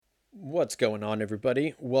What's going on,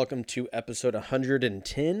 everybody? Welcome to episode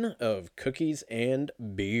 110 of Cookies and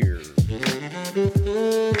Beer.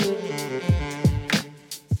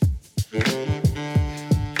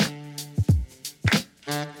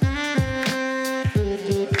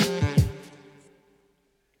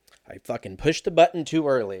 I fucking pushed the button too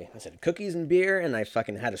early. I said cookies and beer, and I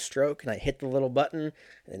fucking had a stroke, and I hit the little button,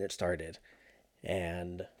 and it started.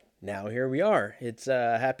 And now here we are. It's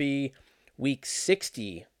happy week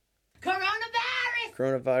 60.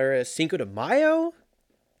 Coronavirus. Cinco de Mayo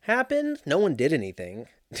happened. No one did anything.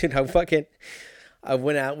 Dude, I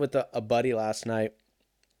went out with a buddy last night,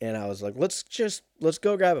 and I was like, let's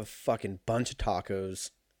go grab a fucking bunch of tacos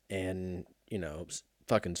and,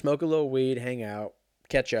 fucking smoke a little weed, hang out,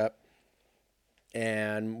 catch up.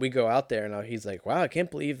 And we go out there, and he's like, wow, I can't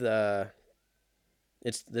believe this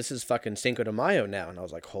is fucking Cinco de Mayo now. And I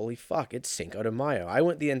was like, holy fuck, it's Cinco de Mayo. I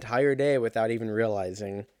went the entire day without even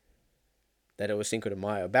realizing that it was Cinco de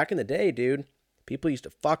Mayo. Back in the day, dude, people used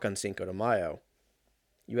to fuck on Cinco de Mayo.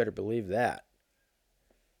 You better believe that.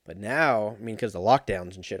 But now, I mean, because the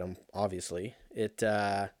lockdowns and shit, obviously,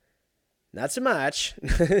 not so much.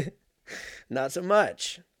 Not so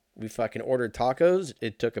much. We fucking ordered tacos.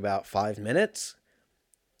 It took about 5 minutes.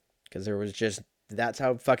 Because that's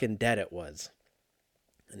how fucking dead it was.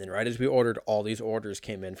 And then right as we ordered, all these orders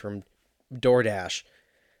came in from DoorDash.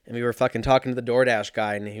 And we were fucking talking to the DoorDash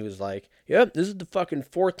guy, and he was like, yep, this is the fucking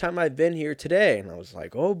 4th time I've been here today. And I was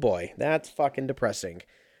like, oh boy, that's fucking depressing.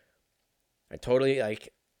 I totally,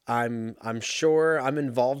 I'm sure I'm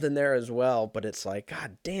involved in there as well, but it's like,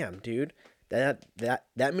 god damn, dude, that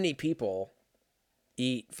many people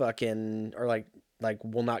eat fucking, or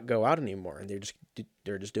will not go out anymore, and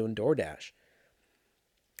they're just doing DoorDash.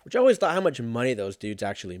 Which I always thought how much money those dudes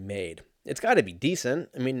actually made. It's got to be decent.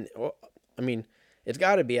 I mean, it's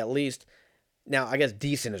got to be at least. Now, I guess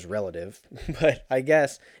decent is relative, but I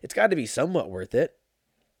guess it's got to be somewhat worth it.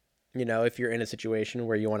 If you're in a situation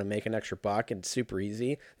where you want to make an extra buck and it's super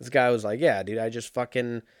easy. This guy was like, yeah, dude, I just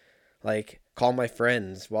fucking call my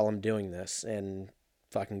friends while I'm doing this and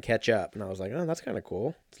fucking catch up. And I was like, oh, that's kind of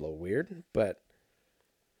cool. It's a little weird, but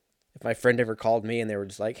if my friend ever called me and they were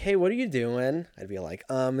just like, hey, what are you doing? I'd be like,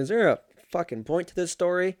 is there a fucking point to this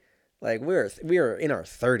story? Like, we are in our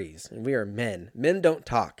 30s and we are men. Men don't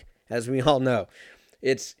talk, as we all know.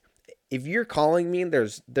 If you're calling me,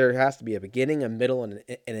 there has to be a beginning, a middle, and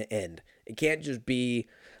an end. It can't just be,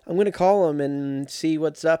 I'm going to call him and see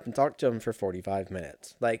what's up and talk to him for 45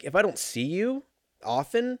 minutes. Like, if I don't see you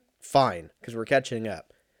often, fine, because we're catching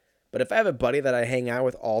up. But if I have a buddy that I hang out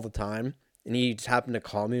with all the time, and he just happened to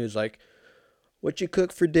call me, he was like, what you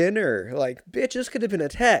cook for dinner? Like, bitch, this could have been a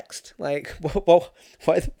text. Like, well,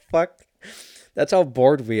 why the fuck? That's how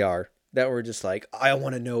bored we are. That we're just like, I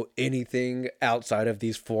want to know anything outside of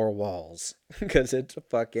these 4 walls. Because it's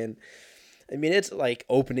it's like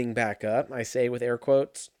opening back up, I say with air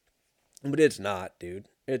quotes. But it's not, dude.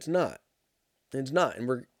 It's not. It's not.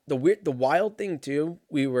 And the wild thing too,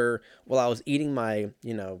 while I was eating my,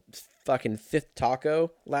 fucking 5th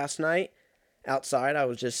taco last night outside, I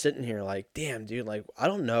was just sitting here like, damn, dude, like, I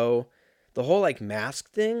don't know. The whole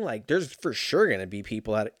mask thing, there's for sure going to be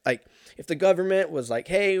people if the government was like,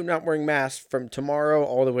 hey, you're not wearing masks from tomorrow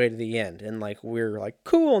all the way to the end. And we're like,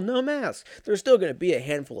 cool, no masks. There's still going to be a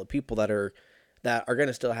handful of people that are going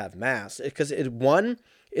to still have masks because one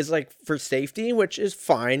is for safety, which is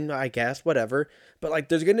fine, I guess, whatever. But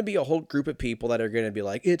there's going to be a whole group of people that are going to be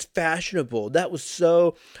like, it's fashionable. That was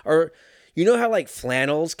so, or how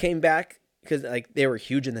flannels came back because they were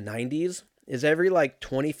huge in the 90s. Is every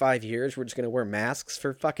 25 years we're just going to wear masks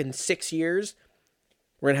for fucking 6 years?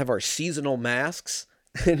 We're going to have our seasonal masks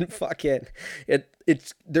and fucking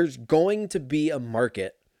there's going to be a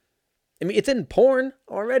market. I mean, it's in porn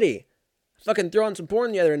already. I fucking threw on some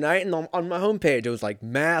porn the other night and on my homepage it was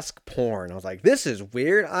mask porn. I was like, this is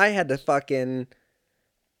weird. I had to fucking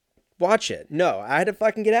watch it. No, I had to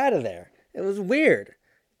fucking get out of there. It was weird.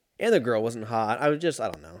 And the girl wasn't hot. I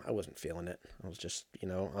don't know. I wasn't feeling it. I was just, I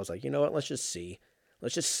was like, you know what? Let's just see.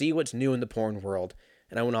 Let's just see what's new in the porn world.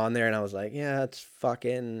 And I went on there and I was like, yeah, it's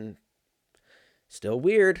fucking still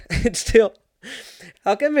weird. It's still,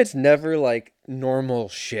 how come it's never normal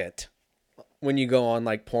shit when you go on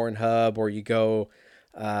Pornhub or you go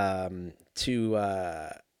to,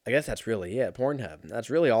 I guess that's really it, Pornhub.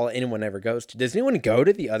 That's really all anyone ever goes to. Does anyone go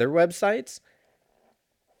to the other websites?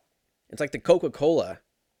 It's like the Coca-Cola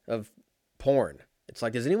of porn. It's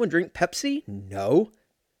like, does anyone drink Pepsi? No.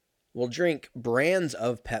 We'll drink brands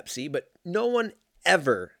of Pepsi, but no one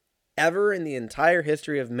ever in the entire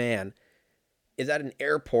history of man is at an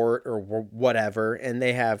airport or whatever, and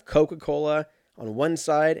they have Coca-Cola on one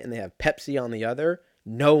side and they have Pepsi on the other,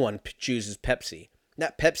 no one chooses Pepsi.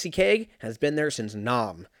 That Pepsi keg has been there since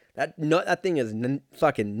Nam. That thing is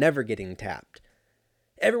fucking never getting tapped.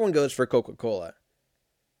 Everyone goes for Coca-Cola.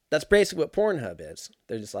 That's basically what Pornhub is.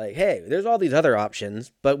 They're just like, hey, there's all these other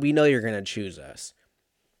options, but we know you're going to choose us.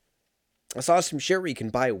 I saw some shit where you can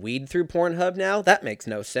buy weed through Pornhub now. That makes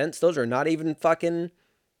no sense. Those are not even fucking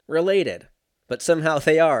related. But somehow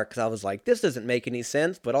they are, because I was like, this doesn't make any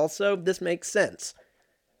sense, but also this makes sense.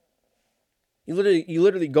 You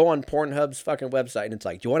literally go on Pornhub's fucking website and it's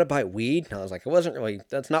like, do you want to buy weed? And I was like,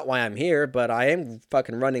 that's not why I'm here, but I am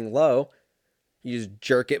fucking running low. You just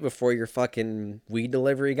jerk it before your fucking weed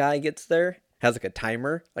delivery guy gets there. Has like a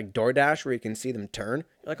timer, like DoorDash, where you can see them turn.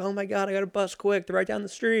 You're like, oh my God, I gotta bust quick. They're right down the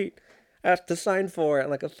street. I have to sign for it,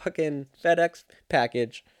 like a fucking FedEx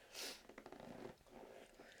package.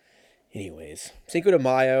 Anyways, Cinco de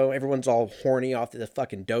Mayo, everyone's all horny off the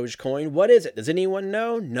fucking Dogecoin. What is it? Does anyone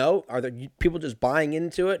know? No? Are there people just buying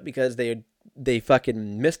into it because they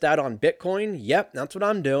fucking missed out on Bitcoin? Yep, that's what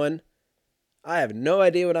I'm doing. I have no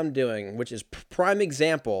idea what I'm doing, which is prime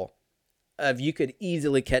example of you could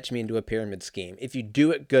easily catch me into a pyramid scheme if you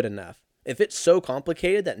do it good enough. If it's so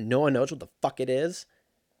complicated that no one knows what the fuck it is,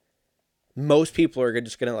 most people are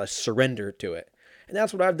just going to surrender to it. And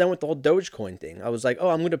that's what I've done with the whole Dogecoin thing. I was like,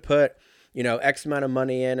 oh, I'm going to put, X amount of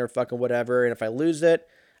money in or fucking whatever. And if I lose it,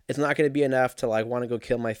 it's not going to be enough to want to go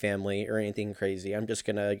kill my family or anything crazy. I'm just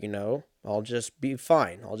going to, I'll just be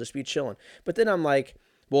fine. I'll just be chilling. But then I'm like,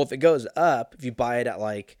 well, if it goes up, if you buy it at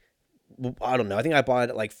I don't know. I think I bought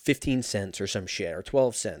it at 15 cents or some shit, or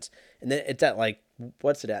 12 cents. And then it's at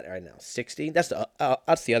what's it at right now? 60? That's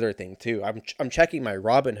the other thing too. I'm checking my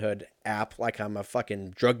Robinhood app like I'm a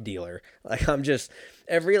fucking drug dealer. I'm just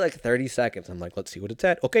every 30 seconds. I'm like, let's see what it's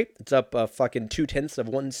at. Okay, it's up fucking 0.2 of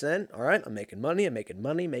 1 cent. All right, I'm making money. Making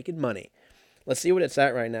money. Let's see what it's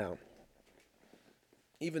at right now.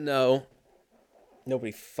 Even though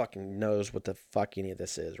nobody fucking knows what the fuck any of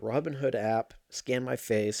this is. Robinhood app, scan my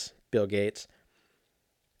face, Bill Gates.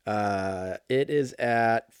 It is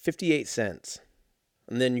at 58 cents.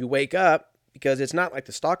 And then you wake up, because it's not like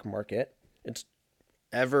the stock market. It's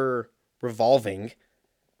ever revolving.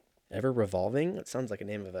 Ever revolving? That sounds like a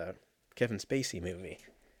name of a Kevin Spacey movie.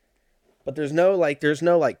 But there's no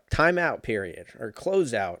timeout period or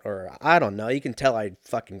closeout, or I don't know. You can tell I'm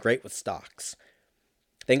fucking great with stocks.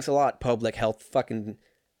 Thanks a lot, public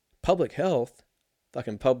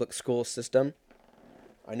school system.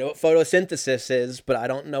 I know what photosynthesis is, but I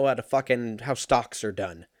don't know how stocks are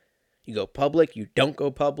done. You go public, you don't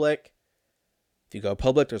go public. If you go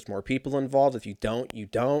public, there's more people involved. If you don't, you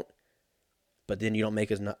don't. But then you don't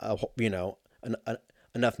make enough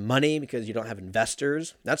money because you don't have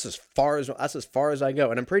investors. That's as far as I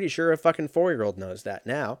go, and I'm pretty sure a fucking 4-year-old knows that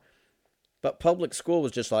now. But public school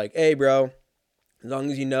was just like, hey, bro. As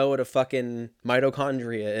long as you know what a fucking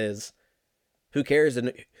mitochondria is, who cares?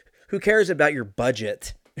 And who cares about your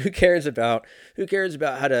budget? Who cares about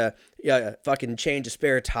how to fucking change a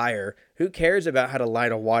spare tire? Who cares about how to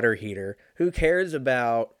light a water heater? Who cares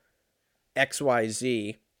about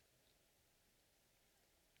XYZ?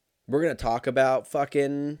 We're going to talk about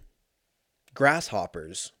fucking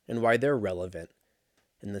grasshoppers and why they're relevant.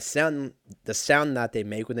 And the sound that they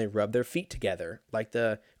make when they rub their feet together, like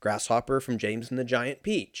the grasshopper from James and the Giant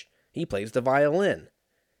Peach. He plays the violin.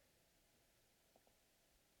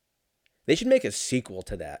 They should make a sequel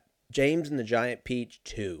to that. James and the Giant Peach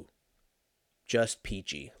 2. Just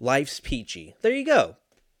Peachy. Life's Peachy. There you go.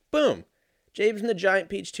 Boom. James and the Giant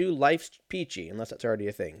Peach 2, Life's Peachy. Unless that's already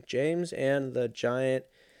a thing. James and the Giant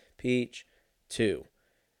Peach 2.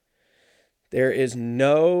 There is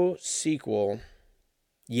no sequel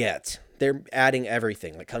yet. They're adding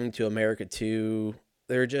everything, like Coming to America 2.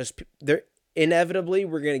 They're inevitably,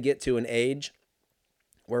 we're going to get to an age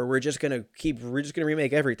where we're just going to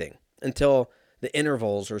remake everything until the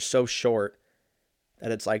intervals are so short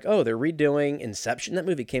that it's like, oh, they're redoing Inception. That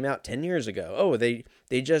movie came out 10 years ago. Oh, they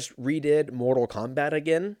just redid Mortal Kombat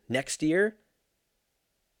again next year.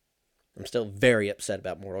 I'm still very upset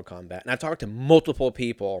about Mortal Kombat. And I've talked to multiple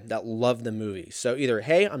people that love the movie. So either,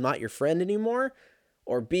 hey, I'm not your friend anymore,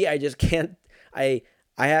 or B, I just can't. I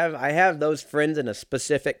have those friends in a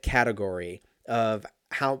specific category of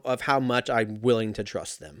how much I'm willing to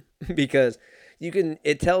trust them. Because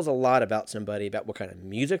it tells a lot about somebody, about what kind of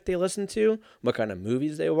music they listen to, what kind of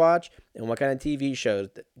movies they watch, and what kind of TV shows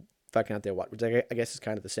that fucking out they watch, which I guess is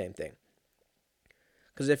kind of the same thing.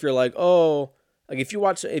 Because if you're like, oh, like if you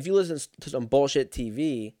listen to some bullshit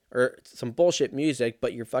TV or some bullshit music,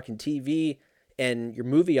 but your fucking TV and your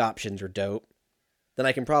movie options are dope, then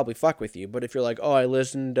I can probably fuck with you. But if you're like, oh, I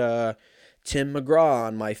listened to Tim McGraw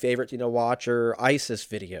on my favorite to watch or ISIS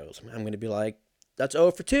videos. I'm going to be like, that's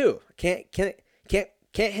 0 for 2. Can't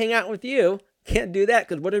hang out with you. Can't do that,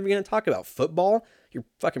 because what are we going to talk about? Football? You're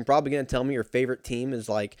fucking probably going to tell me your favorite team is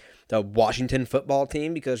like the Washington football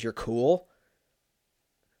team because you're cool.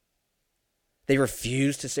 They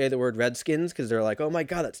refuse to say the word Redskins because they're like, oh my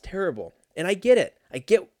God, that's terrible. And I get it. I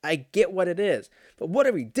get what it is. But what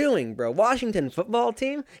are we doing, bro? Washington football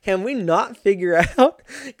team? Can we not figure out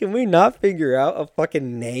a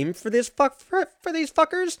fucking name for this for these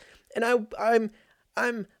fuckers? And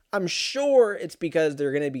I'm sure it's because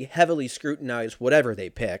they're going to be heavily scrutinized whatever they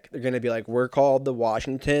pick. They're going to be like, we're called the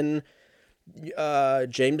Washington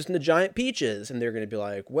James and the Giant Peaches. And they're going to be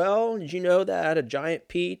like, well, did you know that a giant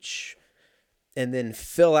peach, and then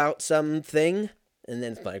fill out something, and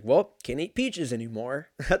then it's like, well, can't eat peaches anymore.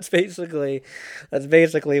 That's basically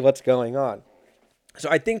what's going on. So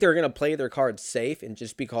I think they're going to play their cards safe and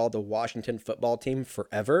just be called the Washington football team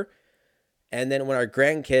forever. And then when our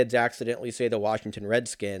grandkids accidentally say the Washington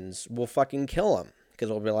Redskins, we'll fucking kill them. Because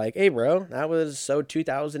we'll be like, hey, bro, that was so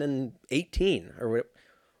 2018 or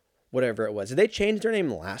whatever it was. Did they change their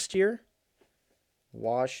name last year?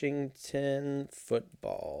 Washington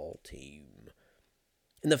football team.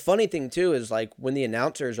 And the funny thing, too, is like when the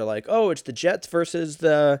announcers are like, oh, it's the Jets versus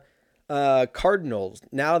the Cardinals.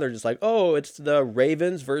 Now they're just like, oh, it's the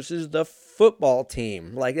Ravens versus the football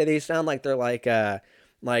team. Like they sound like they're like the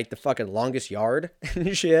fucking Longest Yard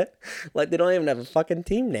and shit. Like they don't even have a fucking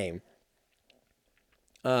team name.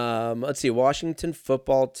 Let's see. Washington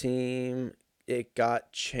football team. It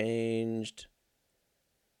got changed.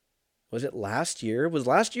 Was it last year? Was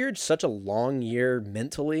last year such a long year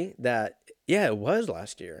mentally that, yeah, it was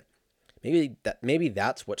last year. Maybe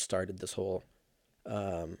that's what started this whole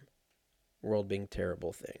world being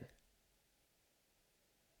terrible thing.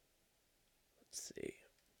 Let's see.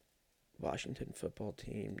 Washington football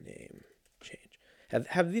team name change.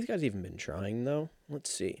 Have these guys even been trying though?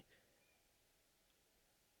 Let's see.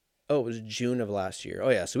 Oh, it was June of last year. Oh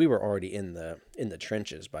yeah, so we were already in the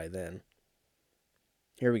trenches by then.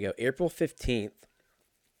 Here we go. April 15th,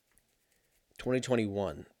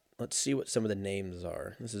 2021. Let's see what some of the names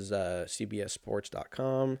are. This is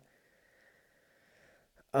cbssports.com.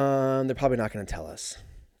 They're probably not going to tell us.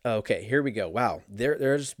 Okay, here we go. Wow,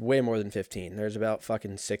 there's way more than 15. There's about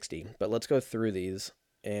fucking 60. But let's go through these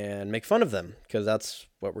and make fun of them, because that's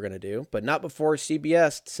what we're going to do. But not before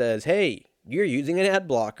CBS says, hey, you're using an ad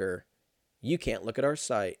blocker. You can't look at our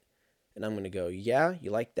site. And I'm going to go, yeah,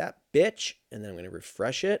 you like that, bitch? And then I'm going to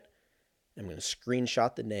refresh it. I'm going to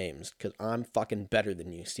screenshot the names because I'm fucking better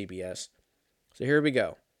than you, CBS. So here we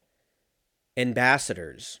go.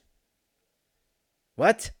 Ambassadors.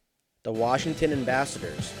 What? The Washington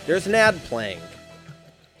Ambassadors. There's an ad playing.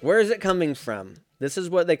 Where is it coming from? This is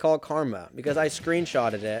what they call karma because I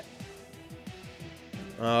screenshotted it.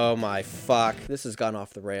 Oh my fuck. This has gone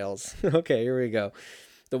off the rails. Okay, here we go.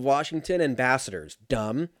 The Washington Ambassadors.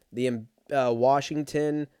 Dumb. The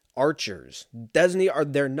Washington Archers.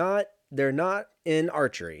 They're not in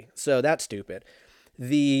archery, so that's stupid.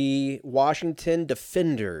 The Washington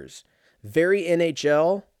Defenders. Very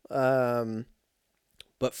NHL,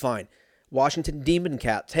 but fine. Washington Demon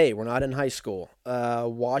Cats. Hey, we're not in high school.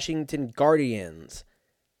 Washington Guardians.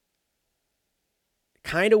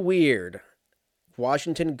 Kind of weird.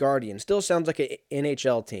 Washington Guardians. Still sounds like an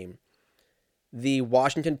NHL team. The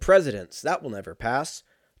Washington Presidents. That will never pass.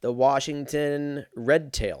 The Washington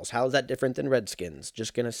Red Tails. How is that different than Redskins?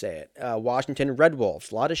 Just going to say it. Washington Red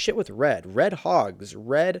Wolves. A lot of shit with red. Red Hogs.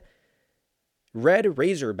 Red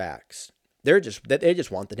Razorbacks. They just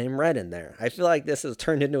want the name red in there. I feel like this has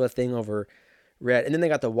turned into a thing over red. And then they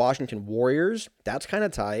got the Washington Warriors. That's kind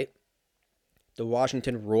of tight. The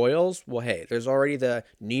Washington Royals. Well, hey, there's already the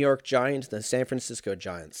New York Giants and the San Francisco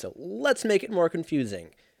Giants. So let's make it more confusing.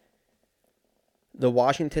 The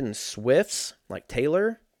Washington Swifts, like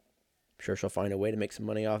Taylor. I'm sure she'll find a way to make some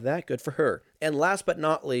money off that. Good for her. And last but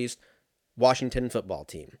not least, Washington football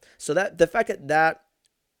team. So that the fact that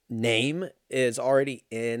name is already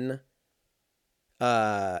in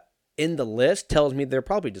the list tells me they're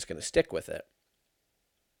probably just going to stick with it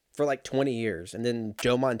for like 20 years. And then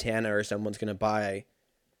Joe Montana or someone's going to buy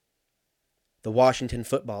the Washington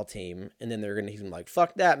football team. And then they're going to be like,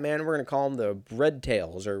 fuck that, man. We're going to call them the Red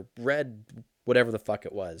Tails or Red whatever the fuck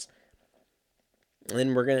it was. And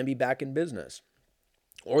then we're going to be back in business.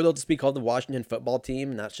 Or they'll just be called the Washington football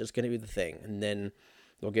team, and that's just going to be the thing. And then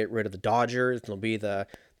they'll get rid of the Dodgers, and it'll be the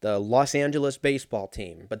Los Angeles baseball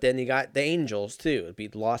team. But then you got the Angels, too. It'd be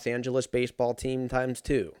the Los Angeles baseball team times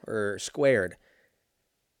 2, or squared.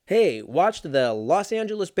 Hey, watch the Los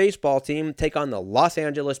Angeles baseball team take on the Los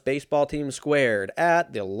Angeles baseball team squared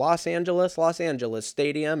at the Los Angeles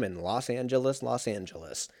Stadium in Los Angeles, Los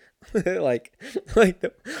Angeles. like,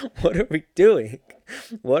 what are we doing?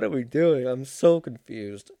 What are we doing? I'm so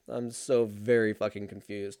confused. I'm so very fucking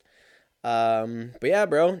confused. But yeah,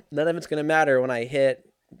 bro, none of it's gonna matter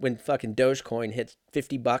when fucking Dogecoin hits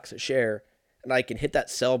 $50 a share, and I can hit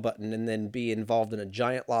that sell button and then be involved in a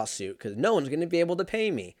giant lawsuit because no one's gonna be able to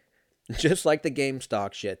pay me, just like the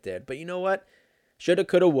GameStop shit did. But you know what? Shoulda,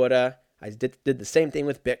 coulda, woulda. I did the same thing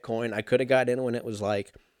with Bitcoin. I could have got in when it was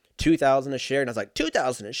like 2,000 a share, and I was like,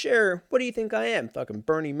 2,000 a share? What do you think I am, fucking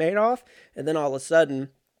Bernie Madoff? And then all of a sudden,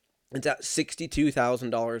 it's at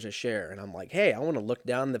 $62,000 a share. And I'm like, hey, I want to look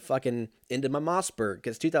down the fucking into my Mossberg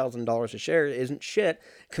because $2,000 a share isn't shit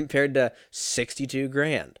compared to 62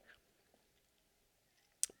 grand.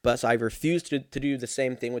 But so I refuse to do the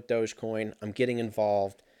same thing with Dogecoin. I'm getting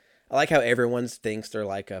involved. I like how everyone thinks they're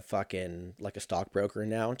like like a stockbroker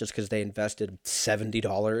now just because they invested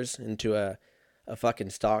 $70 into a fucking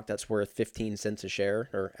stock that's worth 15 cents a share,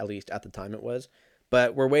 or at least at the time it was.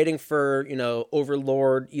 But we're waiting for,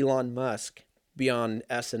 Overlord Elon Musk be on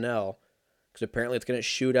SNL because apparently it's going to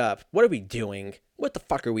shoot up. What are we doing? What the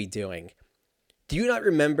fuck are we doing? Do you not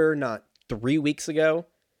remember not 3 weeks ago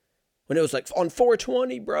when it was like on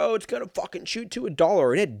 420, bro, it's going to fucking shoot to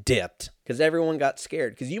 $1 and it dipped because everyone got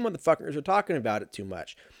scared because you motherfuckers are talking about it too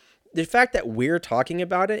much. The fact that we're talking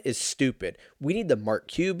about it is stupid. We need the Mark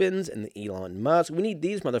Cubans and the Elon Musk. We need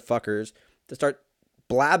these motherfuckers to start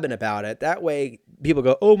blabbing about it. That way people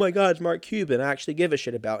go, oh my God, it's Mark Cuban. I actually give a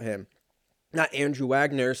shit about him. Not Andrew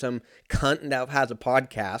Wagner, some cunt that has a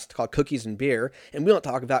podcast called Cookies and Beer, and we don't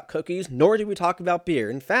talk about cookies, nor do we talk about beer.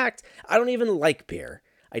 In fact, I don't even like beer.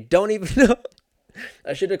 I don't even know.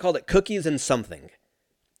 I should have called it Cookies and Something.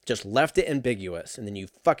 Just left it ambiguous, and then you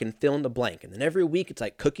fucking fill in the blank. And then every week it's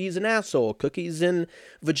like cookies and asshole, cookies and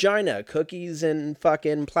vagina, cookies and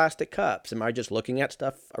fucking plastic cups. Am I just looking at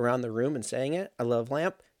stuff around the room and saying it? I love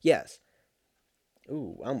lamp? Yes.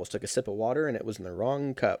 Ooh, I almost took a sip of water and it was in the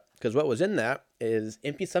wrong cup. Because what was in that is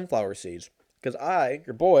empty sunflower seeds. Because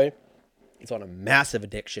your boy, is on a massive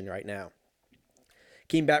addiction right now.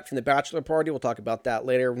 Came back from the bachelor party. We'll talk about that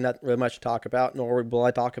later. Not really much to talk about, nor will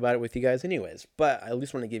I talk about it with you guys anyways. But I at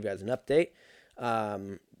least want to give you guys an update.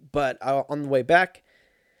 On the way back,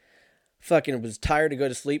 fucking was tired to go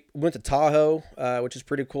to sleep. Went to Tahoe, which is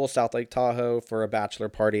pretty cool, South Lake Tahoe, for a bachelor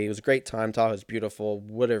party. It was a great time. Tahoe's beautiful.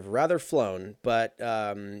 Would have rather flown, but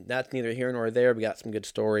that's neither here nor there. We got some good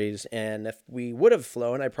stories. And if we would have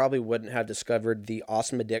flown, I probably wouldn't have discovered the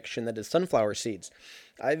awesome addiction that is sunflower seeds.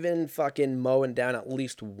 I've been fucking mowing down at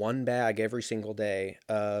least one bag every single day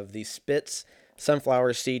of these Spitz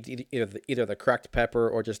sunflower seeds, either the cracked pepper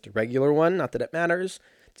or just the regular one. Not that it matters.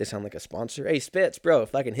 They sound like a sponsor. Hey, Spitz, bro,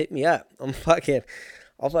 fucking hit me up. I'll fucking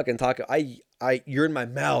talk. You're in my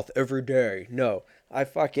mouth every day. No, I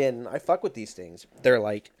fuck with these things. They're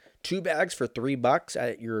like 2 bags for $3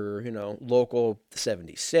 at your, local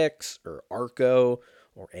 76 or Arco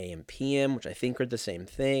or AMPM, which I think are the same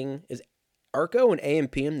thing. Is Arco and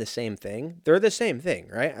AMPM the same thing? They're the same thing,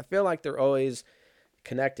 right? I feel like they're always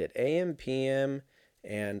connected. AMPM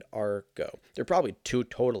and Arco. They're probably 2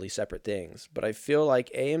 totally separate things, but I feel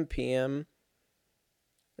like AMPM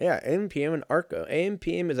and Arco.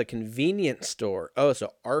 AMPM is a convenience store. Oh,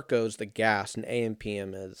 so Arco's the gas and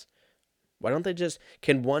AMPM is... Why don't they just...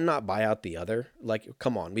 Can one not buy out the other? Like,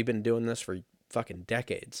 come on, we've been doing this for fucking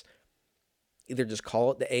decades. Either just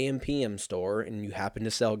call it the AMPM store and you happen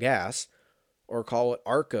to sell gas, or call it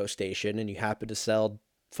Arco station and you happen to sell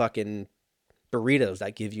fucking burritos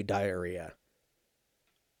that give you diarrhea.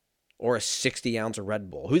 Or a 60-ounce of Red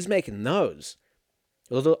Bull. Who's making those?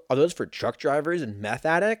 Are those for truck drivers and meth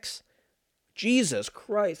addicts? Jesus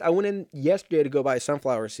Christ. I went in yesterday to go buy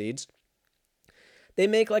sunflower seeds. They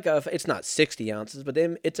make it's not 60 ounces, but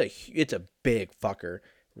it's a big fucker.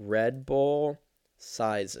 Red Bull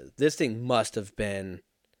sizes. This thing must have been,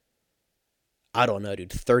 I don't know,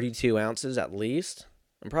 dude, 32 ounces at least.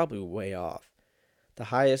 I'm probably way off. The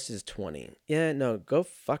highest is 20. Yeah, no, go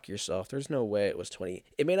fuck yourself. There's no way it was 20.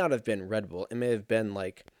 It may not have been Red Bull. It may have been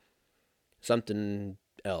like something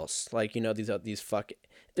else. Like, these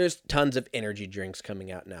there's tons of energy drinks coming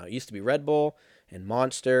out now. It used to be Red Bull and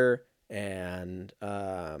Monster and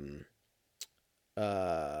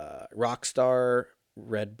Rockstar,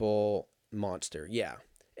 Red Bull, Monster. Yeah.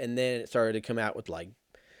 And then it started to come out with like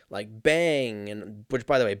Bang, and which,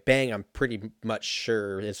 by the way, Bang, I'm pretty much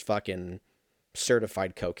sure is fucking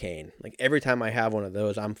certified cocaine. Like, every time I have one of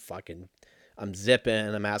those, I'm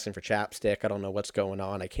zipping, I'm asking for chapstick. I don't know what's going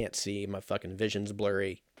on. I can't see. My fucking vision's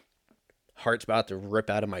blurry. heart's about to rip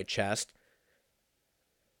out of my chest.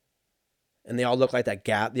 And they all look like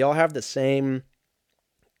that they all have the same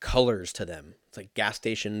colors to them. It's like gas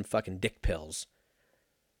station fucking dick pills.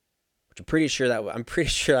 Which I'm pretty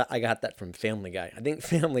sure I got that from Family Guy. I think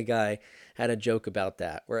Family Guy had a joke about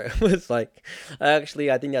that where it was like,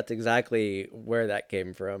 actually, I think that's exactly where that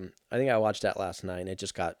came from. I think I watched that last night and it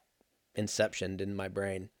just got inceptioned in my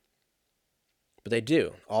brain. But they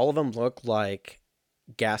do. All of them look like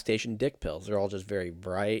gas station dick pills. They're all just very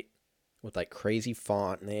bright with like crazy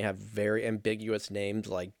font, and they have very ambiguous names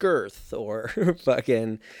like Girth or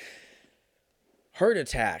fucking Heart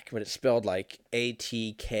Attack, but it's spelled like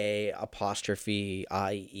ATK apostrophe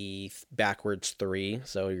IE backwards 3.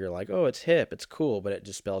 So you're like, oh, it's hip, it's cool, but it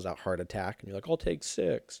just spells out heart attack, and you're like, I'll take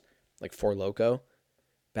 6. Like Four Loko,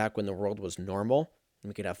 back when the world was normal, and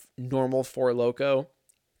we could have normal Four Loko,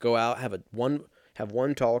 go out, have one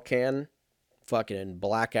tall can, fucking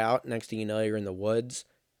black out. Next thing you know, you're in the woods.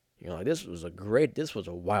 You're like, this was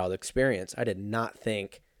a wild experience. I did not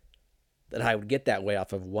think that I would get that way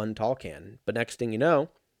off of one tall can. But next thing you know,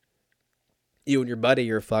 you and your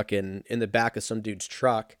buddy are fucking in the back of some dude's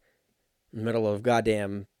truck in the middle of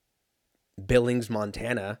goddamn Billings,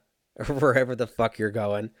 Montana, or wherever the fuck you're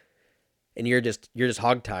going. And you're just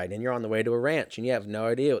hogtied, and you're on the way to a ranch, and you have no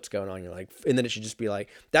idea what's going on. You're like, and then it should just be like,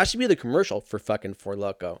 that should be the commercial for fucking Four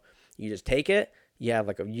Loko. You just take it. You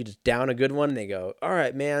have you just down a good one, and they go, all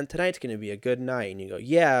right, man, tonight's going to be a good night. And you go,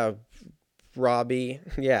 yeah, Robbie,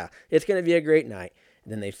 yeah, it's going to be a great night.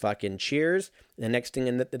 And then they fucking cheers. And the next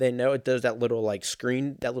thing they know, it does that little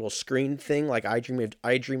screen thing, like I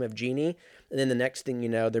Dream of Jeannie. And then the next thing you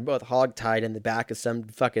know, they're both hogtied in the back of some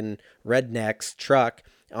fucking redneck's truck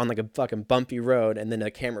on like a fucking bumpy road. And then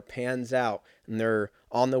the camera pans out, and they're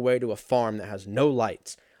on the way to a farm that has no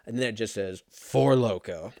lights. And then it just says, Four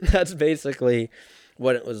Loko. That's basically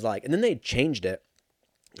what it was like. And then they changed it.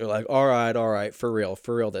 They're like, all right, for real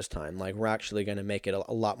this time. Like, we're actually going to make it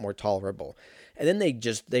a lot more tolerable. And then they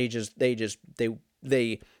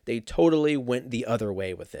totally went the other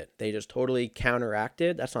way with it. They just totally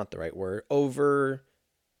counteracted. That's not the right word.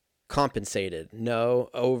 Overcompensated. No.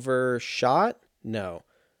 Overshot. No.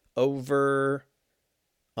 Over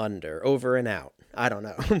and out. I don't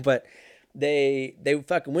know. But they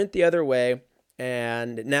fucking went the other way,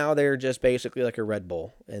 and now they're just basically like a Red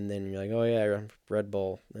Bull. And then you're like, oh yeah, Red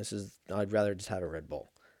Bull. I'd rather just have a Red Bull.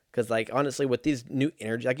 Because like, honestly, with these new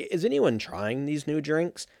energy, like, is anyone trying these new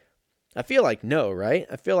drinks? I feel like no, right?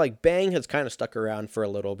 I feel like Bang has kind of stuck around for a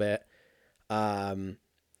little bit.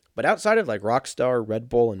 But outside of like Rockstar, Red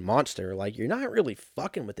Bull, and Monster, like, you're not really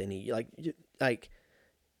fucking with any, am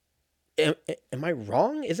I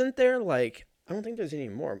wrong? Isn't there like, I don't think there's any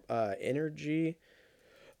more energy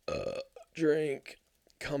drink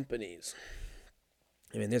companies.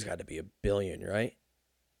 I mean, there's got to be a billion, right?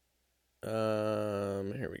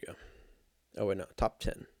 Here we go. Oh wait, no, top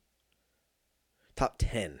 10. Top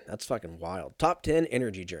 10. That's fucking wild. Top 10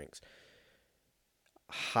 energy drinks.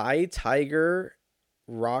 High Tiger,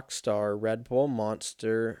 Rockstar, Red Bull,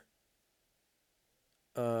 Monster.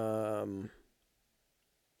 What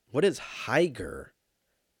is Higer?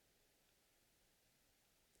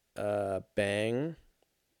 Bang.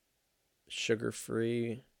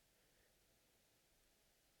 Sugar-free.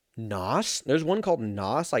 NOS? There's one called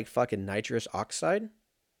NOS, like fucking nitrous oxide.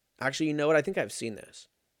 Actually, you know what? I think I've seen this.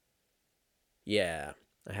 Yeah,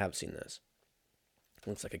 I have seen this.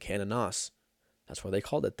 Looks like a can of NOS. That's why they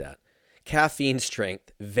called it that. Caffeine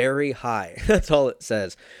strength, very high. That's all it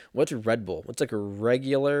says. What's Red Bull? What's like a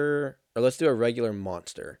regular, or let's do a regular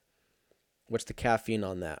Monster. What's the caffeine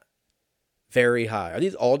on that? Very high. Are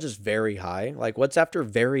these all just very high? Like, what's after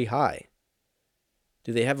very high?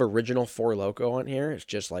 Do they have original Four Loko on here? It's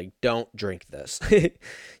just like, don't drink this.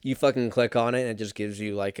 You fucking click on it and it just gives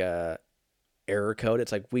you like a error code.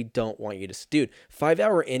 It's like, we don't want you to... Dude,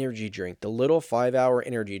 5-hour energy drink. The little 5-hour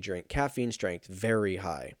energy drink. Caffeine strength, very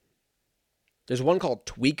high. There's one called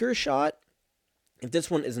Tweaker Shot. If this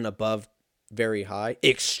one isn't above very high.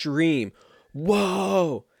 Extreme.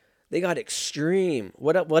 Whoa. They got extreme.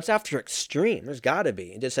 What's after extreme? There's got to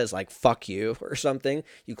be. It just says like, fuck you or something.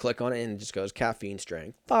 You click on it and it just goes caffeine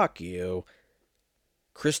strength. Fuck you.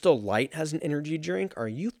 Crystal Light has an energy drink. Are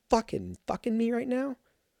you fucking me right now?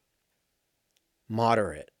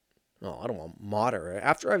 Moderate. No, I don't want moderate.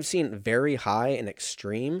 After I've seen very high and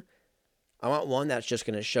extreme, I want one that's just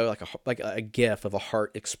going to show like a gif of a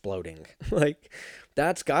heart exploding. Like,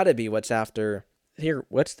 that's got to be what's after. Here,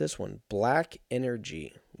 what's this one? Black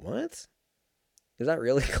Energy. What? Is that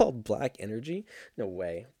really called Black Energy? No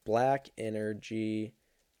way. Black Energy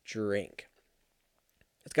drink.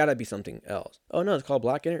 It's got to be something else. Oh, no, it's called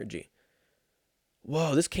Black Energy.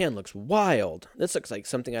 Whoa, this can looks wild. This looks like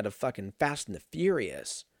something out of fucking Fast and the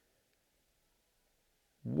Furious.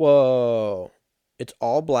 Whoa. It's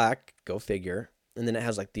all black, go figure. And then it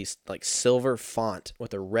has like these like silver font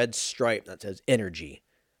with a red stripe that says energy.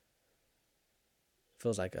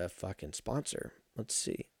 Feels like a fucking sponsor. Let's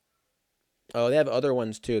see. Oh, they have other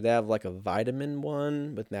ones too. They have like a vitamin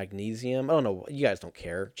one with magnesium. I don't know. You guys don't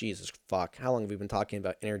care. Jesus fuck. How long have we been talking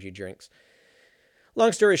about energy drinks?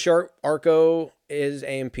 Long story short, Arco is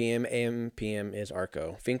AM PM. AM PM is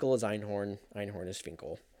Arco. Finkel is Einhorn. Einhorn is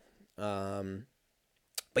Finkel. Um,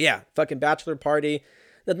 but yeah, fucking bachelor party.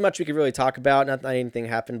 Not much we could really talk about. Not anything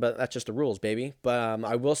happened, but that's just the rules, baby. But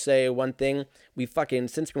I will say one thing.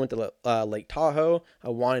 Since we went to Lake Tahoe, I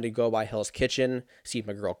wanted to go by Hell's Kitchen, see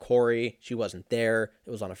my girl Corey. She wasn't there.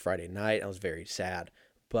 It was on a Friday night. I was very sad.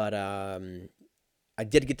 But I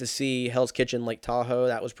did get to see Hell's Kitchen, Lake Tahoe.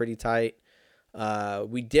 That was pretty tight.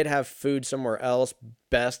 We did have food somewhere else.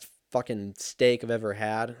 Best fucking steak I've ever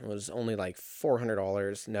had. It was only like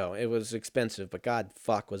 $400. No, it was expensive, but god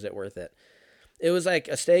fuck was it worth it. It was like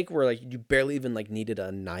a steak where like you barely even like needed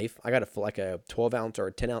a knife. I got a 12-ounce or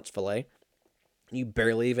a 10-ounce fillet. You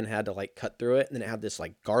barely even had to like cut through it. And then it had this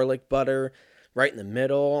like garlic butter right in the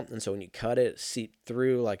middle. And so when you cut it, it seeped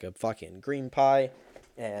through like a fucking green pie.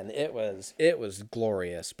 And it was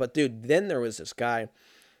glorious. But dude, then there was this guy.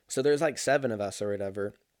 So there's like 7 of us or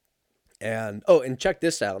whatever. And check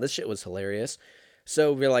this out. This shit was hilarious.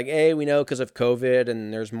 So we're like, hey, we know because of COVID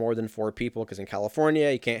and there's more than 4 people because in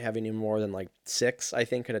California, you can't have any more than like 6, I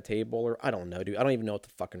think, at a table. Or I don't know, dude. I don't even know what the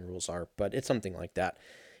fucking rules are, but it's something like that.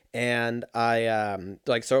 And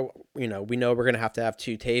so, we know we're going to have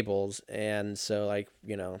 2 tables. And so like,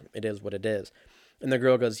 it is what it is. And the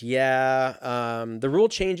girl goes, yeah, the rule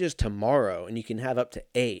changes tomorrow and you can have up to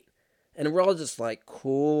 8. And we're all just like,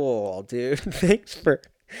 cool, dude.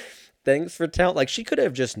 Thanks for telling. Like, she could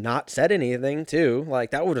have just not said anything too.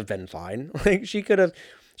 Like, that would have been fine. Like, she could have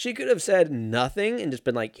said nothing and just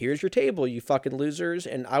been like, here's your table, you fucking losers.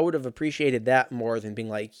 And I would have appreciated that more than being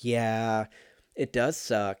like, yeah, it does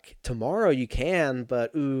suck. Tomorrow you can,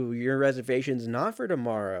 but ooh, your reservation's not for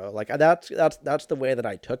tomorrow. Like, that's the way that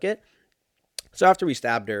I took it. So after we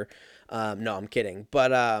stabbed her, no, I'm kidding.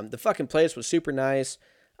 But the fucking place was super nice.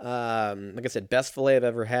 Like I said, best filet I've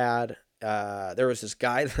ever had. There was this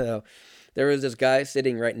guy though. There was this guy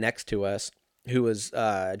sitting right next to us who was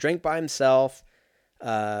drank by himself.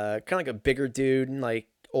 Kind of like a bigger dude, like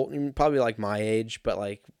old, probably like my age, but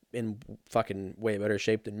like in fucking way better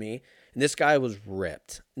shape than me. And this guy was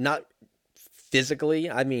ripped, not physically.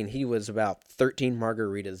 I mean, he was about 13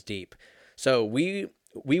 margaritas deep. So we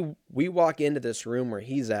walk into this room where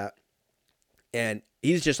he's at. And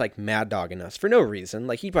he's just like mad dogging us for no reason.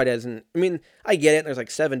 Like he probably doesn't. I mean, I get it. There's like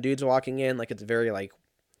 7 dudes walking in. Like it's very like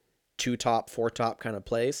 2 top, 4 top kind of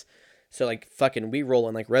place. So like fucking we roll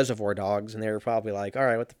in like Reservoir Dogs, and they were probably like, all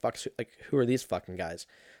right, what the fuck's like? Who are these fucking guys?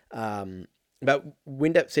 But we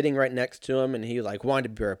ended up sitting right next to him, and he like wanted to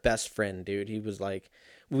be our best friend, dude. He was like,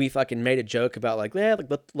 we fucking made a joke about like, yeah, like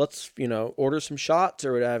let's order some shots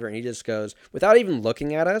or whatever, and he just goes without even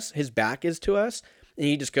looking at us. His back is to us. And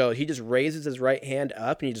he just raises his right hand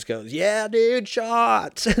up and he just goes, yeah, dude,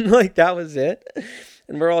 shots. And like, that was it.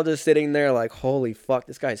 And we're all just sitting there like, holy fuck,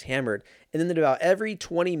 this guy's hammered. And then about every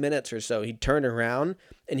 20 minutes or so, he'd turn around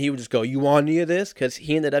and he would just go, you want any of this? Because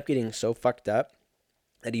he ended up getting so fucked up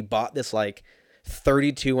that he bought this like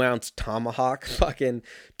 32-ounce tomahawk fucking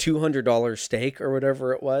 $200 steak or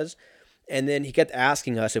whatever it was. And then he kept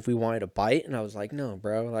asking us if we wanted a bite, and I was like, "No,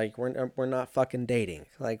 bro. Like, we're not fucking dating.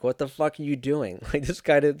 Like, what the fuck are you doing?" Like, this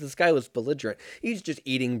guy was belligerent. He's just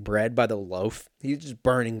eating bread by the loaf. He's just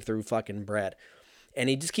burning through fucking bread, and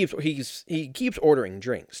he keeps ordering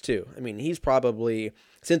drinks too. I mean, he's probably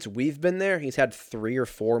since we've been there, he's had 3 or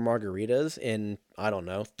 4 margaritas in I don't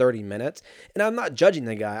know 30 minutes. And I'm not judging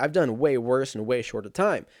the guy. I've done way worse in way shorter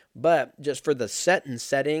time, but just for the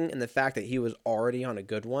setting and the fact that he was already on a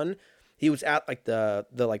good one. He was at like the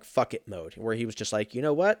like fuck it mode where he was just like, you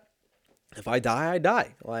know what? If I die, I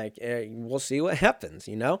die. Like, we'll see what happens,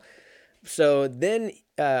 So then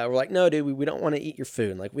we're like, no, dude, we don't want to eat your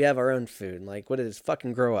food. Like, we have our own food. Like, what is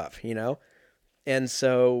fucking grow up, And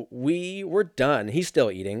so we're done. He's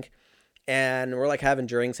still eating. And we're like having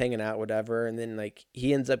drinks, hanging out, whatever. And then like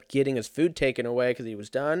he ends up getting his food taken away because he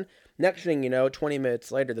was done. Next thing you know, 20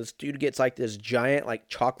 minutes later, this dude gets like this giant like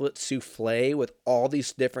chocolate souffle with all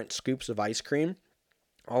these different scoops of ice cream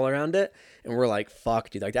all around it. And we're like,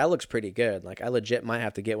 fuck, dude, like that looks pretty good. Like I legit might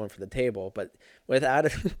have to get one for the table. But without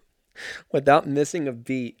missing a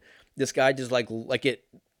beat, this guy just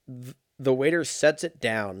the waiter sets it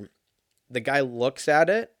down. The guy looks at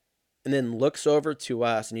it. and then looks over to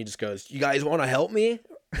us and he just goes, "You guys want to help me?"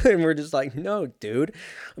 And we're just like, "No, dude.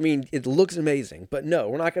 I mean, it looks amazing, but no,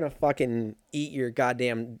 we're not going to fucking eat your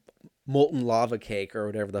goddamn molten lava cake or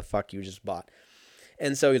whatever the fuck you just bought."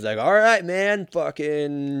 And so he's like, "All right, man,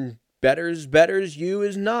 fucking better's you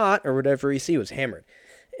is not," or whatever he was hammered.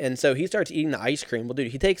 And so he starts eating the ice cream. Well,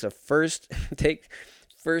 dude, he takes a first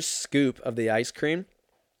scoop of the ice cream,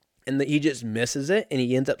 and he just misses it, and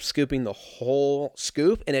he ends up scooping the whole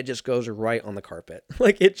scoop, and it just goes right on the carpet.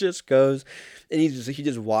 Like, it just goes, and he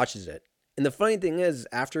just watches it. And the funny thing is,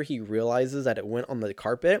 after he realizes that it went on the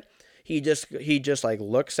carpet, he just like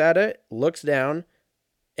looks at it, looks down,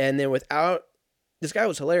 and then this guy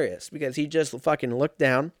was hilarious because he just fucking looked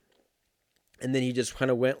down, and then he just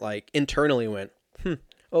kind of went like internally went,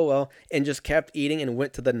 "Oh well," and just kept eating and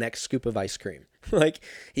went to the next scoop of ice cream. Like,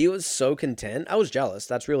 he was so content. I was jealous.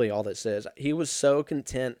 That's really all this is. He was so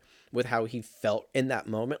content with how he felt in that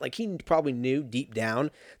moment. Like, he probably knew deep down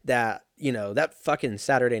that, that fucking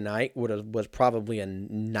Saturday night was probably a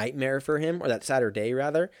nightmare for him, or that Saturday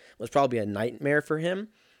rather was probably a nightmare for him,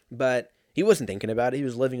 but he wasn't thinking about it. He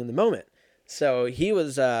was living in the moment. So he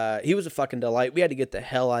was a fucking delight. We had to get the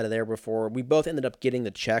hell out of there before we both ended up getting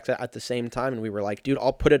the checks at the same time, and we were like, "Dude,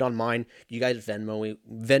 I'll put it on mine. You guys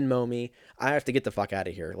Venmo me. I have to get the fuck out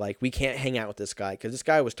of here. Like, we can't hang out with this guy," because this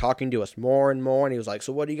guy was talking to us more and more, and he was like,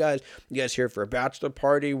 "So what do you guys here for a bachelor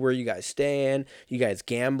party? Where you guys staying? You guys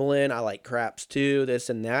gambling? I like craps too, this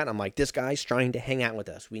and that." And I'm like, "This guy's trying to hang out with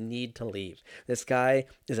us. We need to leave. This guy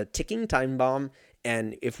is a ticking time bomb.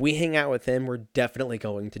 And if we hang out with him, we're definitely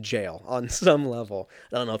going to jail on some level."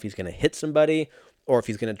 I don't know if he's going to hit somebody or if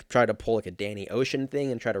he's going to try to pull like a Danny Ocean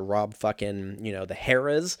thing and try to rob fucking, the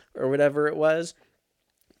Harrah's or whatever it was.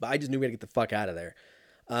 But I just knew we had to get the fuck out of there.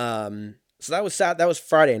 So that was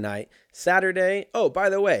Friday night. Saturday. Oh,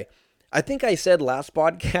 by the way, I think I said last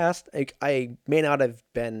podcast, I may not have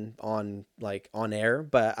been on air,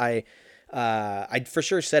 but I for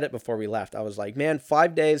sure said it before we left. I was like, "Man,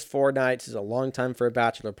 5 days, 4 nights is a long time for a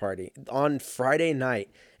bachelor party." On Friday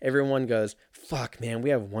night, everyone goes, "Fuck, man, we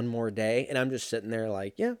have one more day." And I'm just sitting there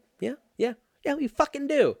like, yeah, we fucking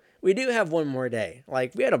do. We do have one more day.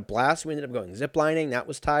 Like, we had a blast. We ended up going ziplining. That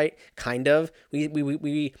was tight. Kind of. We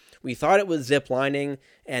thought it was ziplining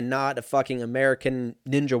and not a fucking American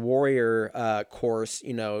Ninja Warrior course,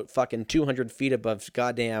 fucking 200 feet above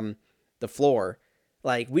goddamn the floor.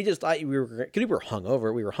 Like, we just thought because we were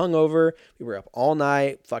hungover. We were up all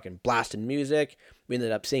night, fucking blasting music. We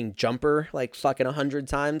ended up seeing Jumper like fucking 100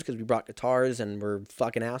 times because we brought guitars and we're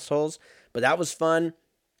fucking assholes. But that was fun.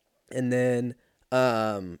 And then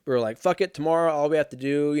we were like, "Fuck it, tomorrow all we have to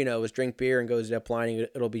do, is drink beer and go ziplining.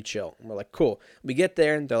 It'll be chill." And we're like, "Cool." We get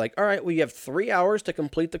there and they're like, "All right, well, you have 3 hours to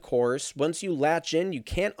complete the course. Once you latch in, you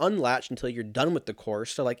can't unlatch until you're done with the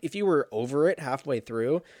course. So, like, if you were over it halfway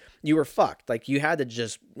through, you were fucked. Like, you had to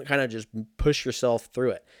just kind of just push yourself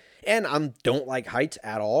through it." And I don't like heights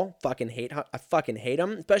at all. I fucking hate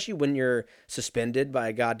them, especially when you're suspended by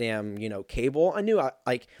a goddamn, cable. I knew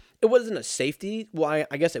it wasn't a safety. Well,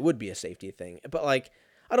 I guess it would be a safety thing, but like,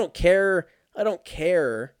 I don't care.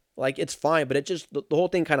 Like, it's fine, but it just, the whole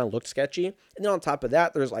thing kind of looked sketchy. And then on top of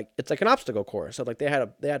that, it's like an obstacle course. So like they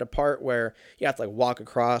had a part where you have to like walk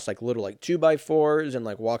across like little like 2x4s and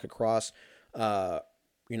like walk across,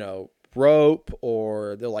 rope,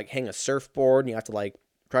 or they'll like hang a surfboard and you have to like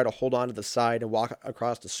try to hold on to the side and walk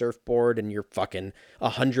across the surfboard, and you're fucking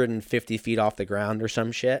 150 feet off the ground or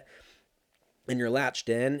some shit. And you're latched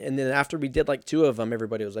in. And then after we did like 2 of them,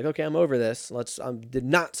 everybody was like, "Okay, I'm over this. Did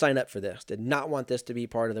not sign up for this. Did not want this to be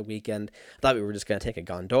part of the weekend. I thought we were just going to take a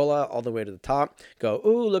gondola all the way to the top, go,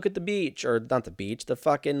 ooh, look at the beach," or not the beach, the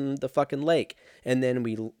fucking lake. And then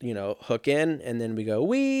we, hook in, and then we go,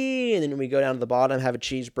 wee, and then we go down to the bottom, have a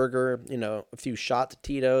cheeseburger, a few shots of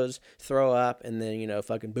Tito's, throw up, and then,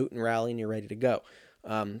 fucking boot and rally, and you're ready to go.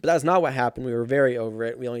 But that's not what happened. We were very over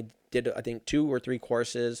it. We only did, I think, 2 or 3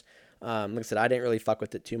 courses. Like I said, I didn't really fuck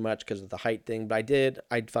with it too much because of the height thing, but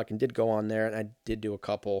I fucking did go on there, and I did do a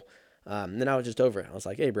couple. Then I was just over it. I was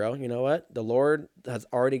like, "Hey, bro, you know what? The Lord has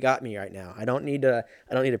already got me right now. I don't need to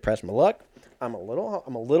press my luck. I'm a little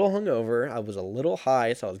hungover. I was a little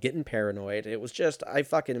high, so I was getting paranoid. It was just, I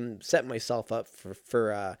fucking set myself up for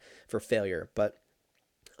failure. But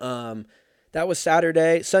that was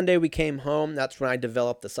Saturday. Sunday we came home. That's when I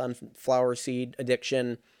developed the sunflower seed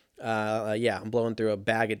addiction. I'm blowing through a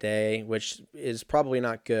bag a day, which is probably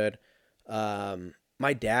not good.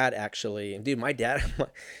 My dad actually, dude, my dad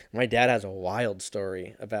has a wild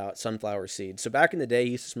story about sunflower seeds. So back in the day,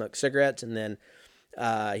 he used to smoke cigarettes, and then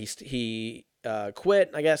he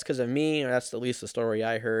quit, I guess, because of me. Or that's at least the story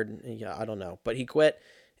I heard. Yeah, I don't know, but he quit,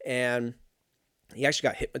 And he actually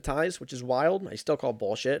got hypnotized, which is wild. I still call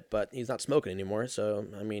bullshit, but he's not smoking anymore. So,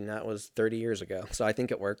 I mean, that was 30 years ago. So I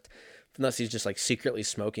think it worked. Unless he's just like secretly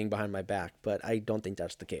smoking behind my back, but I don't think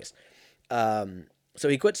that's the case. So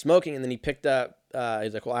he quit smoking, and then he picked up,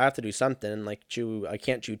 he's like, well, I have to do something. Like, I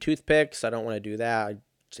can't chew toothpicks. I don't want to do that.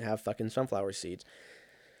 I have fucking sunflower seeds.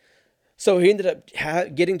 So he ended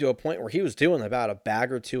up getting to a point where he was doing about a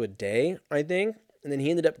bag or two a day, I think. And then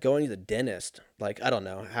he ended up going to the dentist, like, I don't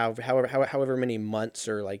know, however many months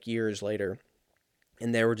or like years later.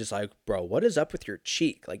 And they were just like, bro, what is up with your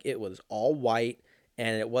cheek? Like, it was all white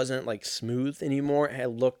and it wasn't like smooth anymore. It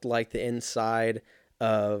looked like the inside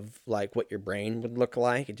of like what your brain would look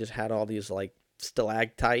like. It just had all these like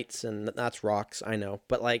stalactites, and that's rocks, I know.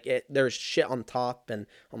 But like, there's shit on top and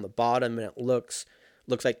on the bottom, and it looks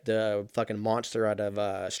like the fucking monster out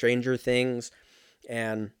of Stranger Things.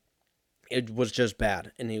 And it was just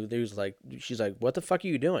bad. And he was like, she's like, what the fuck are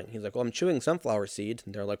you doing? He's like, well, I'm chewing sunflower seeds.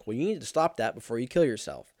 And they're like, well, you need to stop that before you kill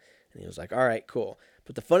yourself. And he was like, all right, cool.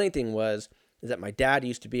 But the funny thing is that my dad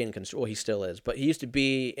used to be in construction. Well, he still is, but he used to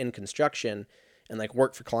be in construction and like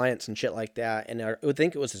work for clients and shit like that. And I would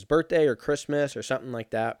think it was his birthday or Christmas or something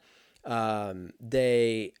like that.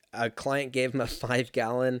 A client gave him a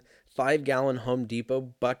 5-gallon Home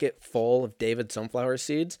Depot bucket full of David sunflower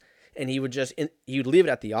seeds. And he would he'd leave it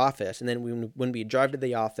at the office. And then when we drive to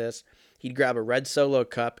the office, he'd grab a red Solo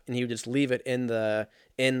cup and he would just leave it in the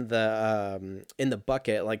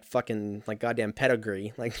bucket, like fucking, like goddamn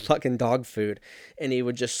pedigree, like fucking dog food. And he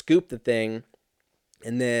would just scoop the thing.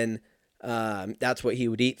 And then, that's what he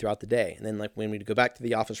would eat throughout the day. And then like when we'd go back to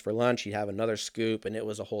the office for lunch, he'd have another scoop, and it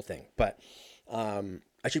was a whole thing. But,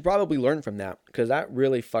 I should probably learn from that, because that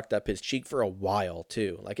really fucked up his cheek for a while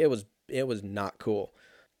too. Like it was not cool.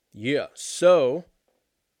 Yeah, so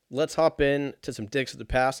let's hop in to some Dicks of the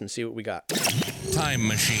Past and see what we got. Time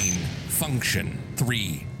machine function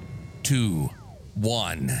 3, 2,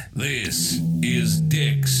 1. This is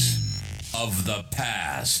Dicks of the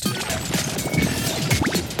Past.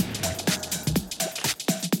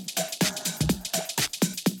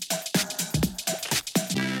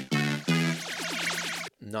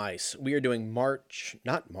 Nice. We are doing we're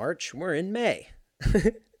in May.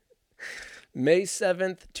 May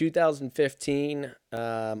 7th, 2015.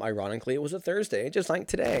 Ironically, it was a Thursday, just like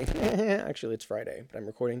today. Actually, it's Friday, but I'm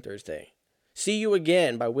recording Thursday. See You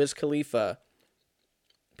Again by Wiz Khalifa.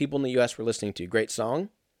 People in the U.S. were listening to. Great song.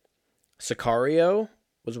 Sicario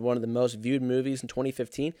was one of the most viewed movies in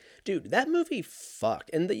 2015. Dude, that movie fucked.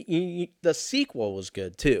 And the sequel was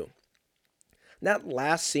good, too. That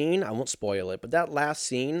last scene, I won't spoil it, but that last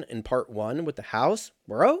scene in part 1 with the house,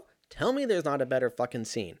 bro, tell me there's not a better fucking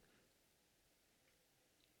scene.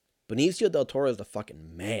 Benicio del Toro is the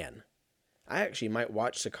fucking man. I actually might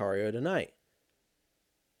watch Sicario tonight.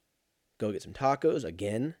 Go get some tacos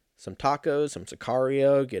again. Some tacos, some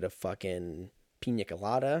Sicario, get a fucking pina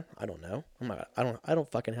colada. I don't know. I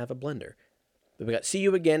don't fucking have a blender. But we got See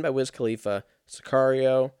You Again by Wiz Khalifa,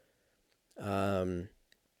 Sicario.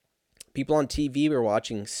 People on TV were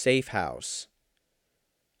watching Safe House.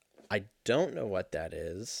 I don't know what that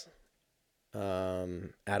is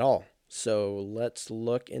at all. So let's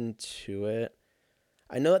look into it.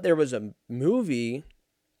 I know that there was a movie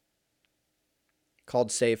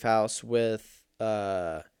called Safe House with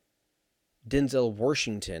Denzel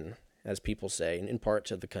Washington, as people say, in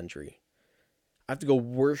parts of the country. I have to go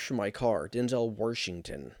wash my car. Denzel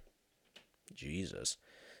Washington. Jesus.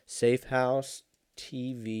 Safe House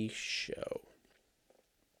TV show.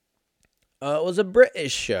 It was a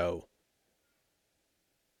British show.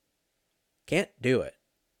 Can't do it.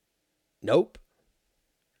 Nope.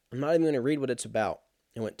 I'm not even going to read what it's about.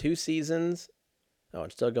 It went 2 seasons. Oh,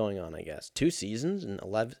 it's still going on, I guess. 2 seasons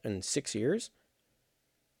in 6 years?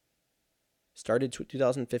 Started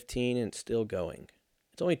 2015 and it's still going.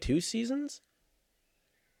 It's only 2 seasons?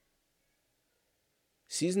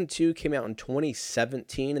 Season 2 came out in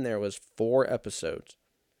 2017 and there was 4 episodes.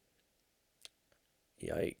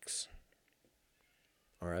 Yikes.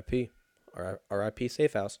 R.I.P. R.I.P.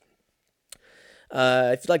 Safe House.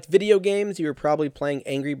 If you liked video games, you were probably playing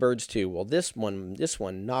Angry Birds 2. Well, this one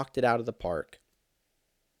knocked it out of the park.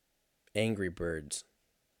 Angry Birds.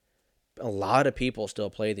 A lot of people still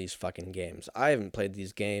play these fucking games. I haven't played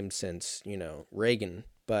these games since, Reagan,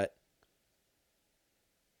 but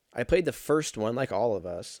I played the first one like all of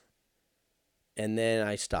us, and then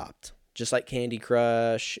I stopped. Just like Candy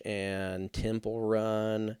Crush and Temple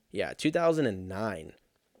Run. Yeah, 2009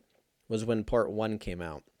 was when part 1 came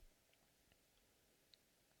out.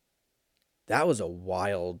 That was a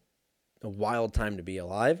wild time to be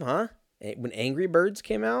alive, huh? When Angry Birds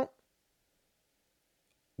came out,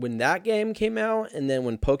 when that game came out, and then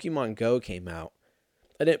when Pokemon Go came out,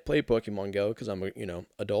 I didn't play Pokemon Go because I'm a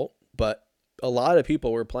adult, but a lot of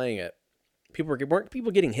people were playing it. Weren't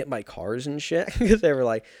people getting hit by cars and shit because they were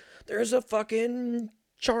like, "There's a fucking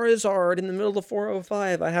Charizard in the middle of the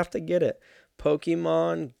 405. I have to get it."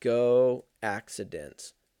 Pokemon Go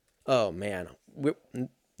accidents. Oh man,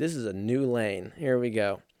 this is a new lane. Here we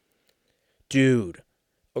go, dude.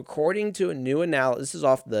 According to a new analysis, this is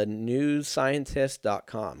off the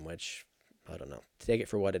newscientist.com, which I don't know. Take it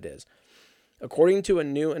for what it is. According to a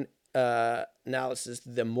new analysis,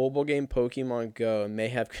 the mobile game Pokemon Go may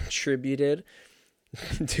have contributed.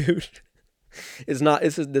 Dude,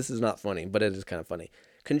 this is not funny, but it is kind of funny.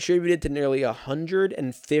 Contributed to nearly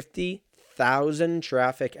 150,000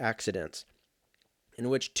 traffic accidents, in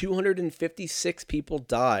which 256 people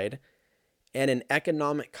died, and an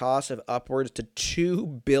economic cost of upwards to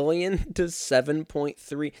 $2 billion to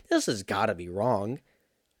 $7.3. This has got to be wrong.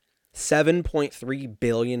 $7.3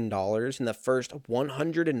 billion in the first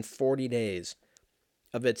 140 days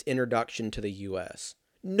of its introduction to the U.S.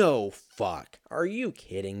 No fuck. Are you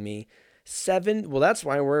kidding me? Well, that's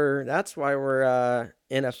why we're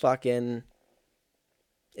in a fucking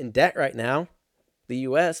in debt right now. The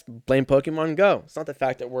U.S. blame Pokemon Go. It's not the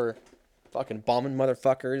fact that we're fucking bombing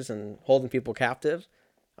motherfuckers and holding people captive.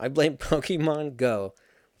 I blame Pokemon Go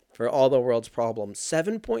for all the world's problems.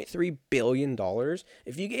 $7.3 billion.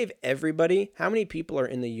 If you gave everybody, how many people are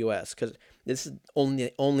in the U.S.? Because this is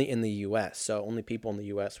only in the U.S., so only people in the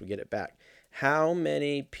U.S. would get it back. How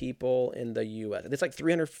many people in the U.S.? It's like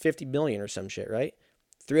 350 million or some shit, right?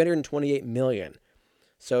 328 million.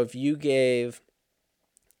 So if you gave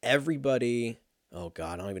everybody, oh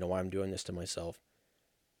God, I don't even know why I'm doing this to myself.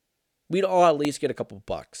 We'd all at least get a couple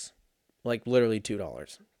bucks, like literally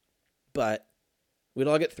 $2. But we'd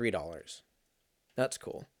all get $3. That's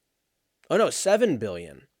cool. Oh no, $7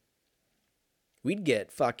 billion. We'd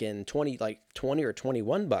get fucking 20 or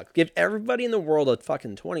 21 bucks. Give everybody in the world a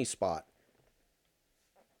fucking 20 spot.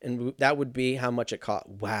 And that would be how much it cost.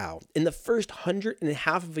 Wow. In the first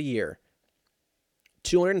 100.5 of a year,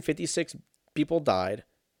 256 people died,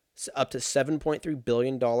 up to $7.3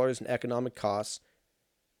 billion in economic costs,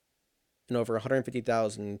 and over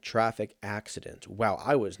 150,000 traffic accidents. Wow,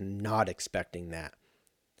 I was not expecting that.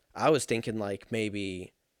 I was thinking like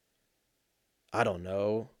maybe, I don't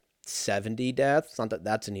know, 70 deaths. Not that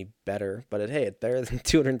that's any better, but hey, it's better than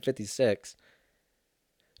 256.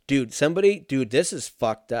 Dude, this is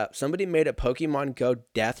fucked up. Somebody made a Pokemon Go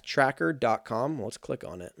deathtracker.com. Well, let's click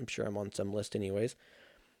on it. I'm sure I'm on some list anyways.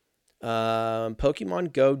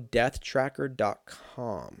 Pokemon Go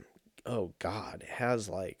deathtracker.com. Oh God, it has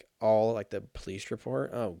like all like the police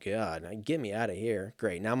report. Oh God, get me out of here.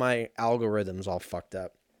 Great, now my algorithm's all fucked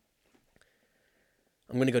up.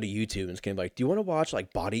 I'm gonna go to YouTube and it's gonna be like, do you want to watch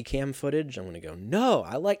like body cam footage? I'm gonna go, no,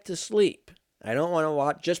 I like to sleep. I don't want to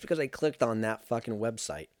watch just because I clicked on that fucking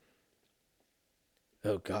website.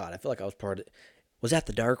 Oh God, I feel like I was part of it. Was that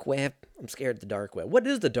the dark web? I'm scared of the dark web. What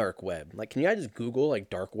is the dark web? Like, can you just Google like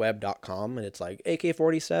darkweb.com and it's like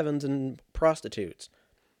AK-47s and prostitutes?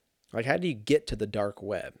 Like, how do you get to the dark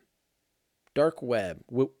web? Dark web,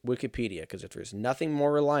 Wikipedia, because if there's nothing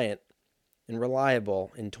more reliant and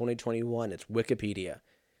reliable in 2021, it's Wikipedia.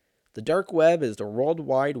 The dark web is the World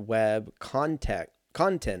Wide Web content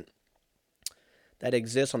that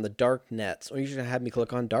exists on the dark nets. Or you should have me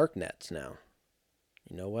click on dark nets now.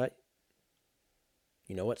 You know what?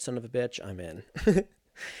 You know what, son of a bitch? I'm in.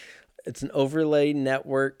 It's an overlay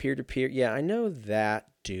network, peer-to-peer. Yeah, I know that,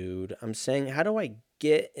 dude. I'm saying, how do I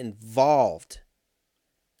get involved?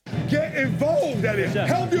 Get involved, Elliot. Yes,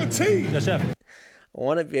 help your team. Yes, chef. I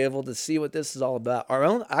want to be able to see what this is all about.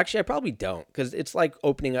 Or actually, I probably don't, because it's like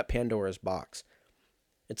opening up Pandora's box.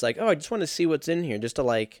 It's like, oh, I just want to see what's in here, just to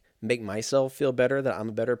like make myself feel better that I'm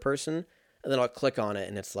a better person. And then I'll click on it,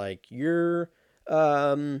 and it's like, your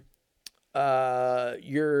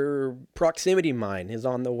proximity mine is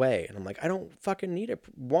on the way. And I'm like, I don't fucking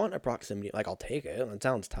want a proximity. Like, I'll take it. It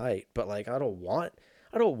sounds tight, but like, I don't want it.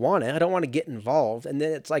 I don't want to get involved. And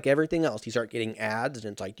then it's like everything else. You start getting ads,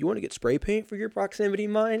 and it's like, do you want to get spray paint for your proximity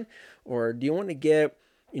mine? Or do you want to get,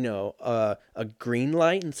 a green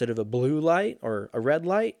light instead of a blue light or a red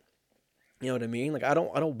light? You know what I mean? Like, I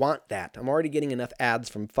don't want that. I'm already getting enough ads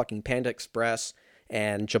from fucking Panda Express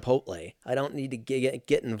and Chipotle. I don't need to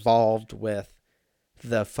get involved with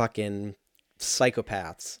the fucking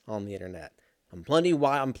psychopaths on the internet. I'm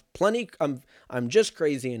just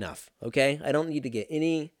crazy enough, okay? I don't need to get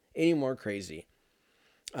any more crazy.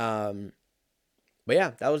 But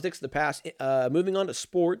yeah, that was Dicks of the Past. Moving on to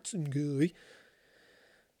sports.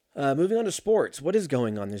 Moving on to sports. What is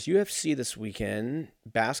going on? There's UFC this weekend.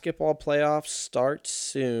 Basketball playoffs start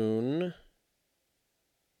soon.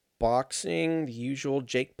 Boxing, the usual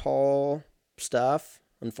Jake Paul stuff.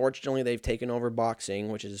 Unfortunately, they've taken over boxing,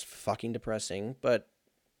 which is fucking depressing, but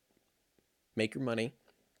make your money.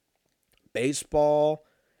 Baseball,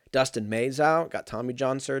 Dustin May's out. Got Tommy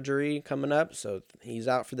John surgery coming up, so he's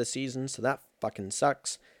out for the season, so that fucking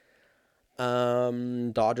sucks.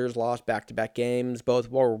 Dodgers lost back-to-back games.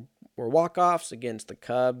 Both were walk-offs against the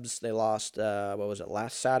Cubs. They lost,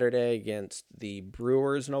 last Saturday against the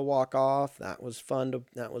Brewers in a walk-off. That was fun.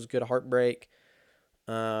 That was good heartbreak.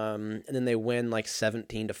 And then they win like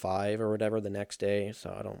 17-5 or whatever the next day.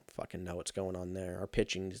 So I don't fucking know what's going on there. Our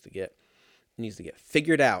pitching needs to get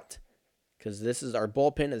figured out. Because our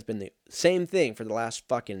bullpen has been the same thing for the last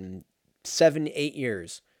fucking 7-8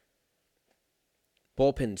 years.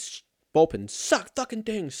 Bullpen fucking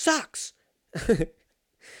thing sucks.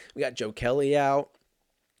 We got Joe Kelly out.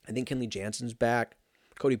 I think Kenley Jansen's back.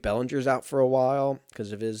 Cody Bellinger's out for a while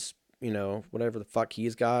because of his, whatever the fuck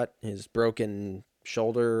he's got. His broken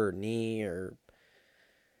shoulder or knee or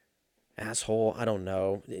asshole. I don't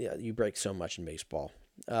know. You break so much in baseball.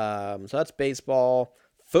 So that's baseball.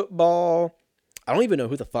 Football. I don't even know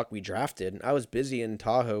who the fuck we drafted. I was busy in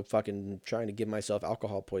Tahoe fucking trying to give myself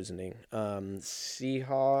alcohol poisoning.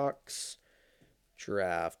 Seahawks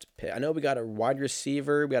draft pick. I know we got a wide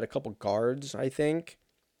receiver. We got a couple guards, I think.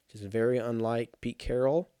 Which is very unlike Pete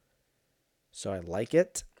Carroll. So I like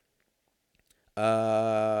it.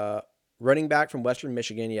 Running back from Western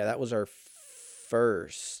Michigan. Yeah, that was our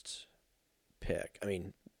first pick. I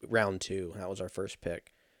mean, round 2. That was our first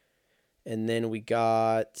pick. And then we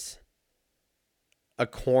got a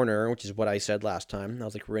corner, which is what I said last time. I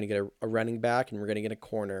was like, we're going to get a running back and we're going to get a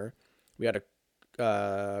corner. We got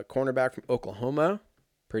a cornerback from Oklahoma.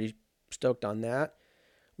 Pretty stoked on that.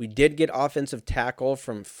 We did get offensive tackle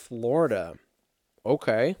from Florida.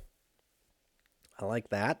 Okay. I like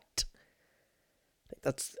that. I think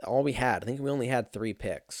that's all we had. I think we only had 3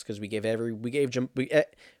 picks because we gave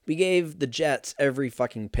the Jets every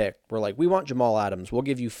fucking pick. We're like, we want Jamal Adams. We'll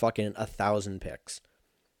give you fucking 1,000 picks.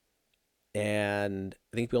 And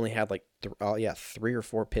I think we only had like 3 or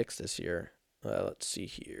 4 picks this year. Let's see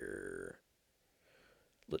here.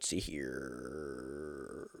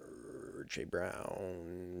 Jay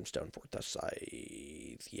Brown, Stone Forth,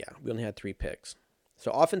 Scythe. Yeah, we only had 3 picks.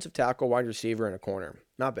 So offensive tackle, wide receiver, and a corner.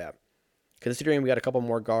 Not bad. Considering we got a couple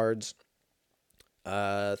more guards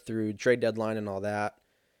through trade deadline and all that.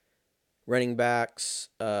 Running backs,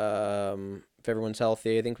 if everyone's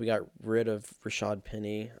healthy. I think we got rid of Rashad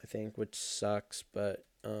Penny, which sucks. But,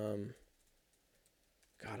 God,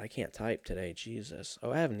 I can't type today. Jesus.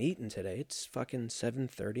 Oh, I haven't eaten today. It's fucking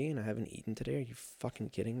 7:30 and I haven't eaten today. Are you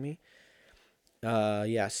fucking kidding me?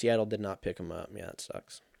 Yeah, Seattle did not pick him up. Yeah, that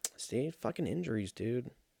sucks. See, fucking injuries, dude.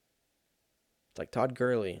 It's like Todd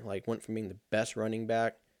Gurley, went from being the best running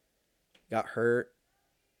back, got hurt.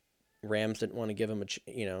 Rams didn't want to give him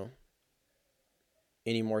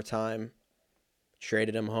any more time.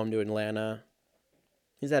 Traded him home to Atlanta.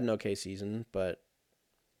 He's had an okay season, but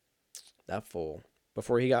that fool,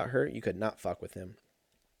 before he got hurt, you could not fuck with him.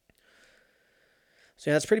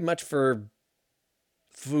 So yeah, that's pretty much for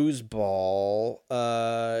foosball.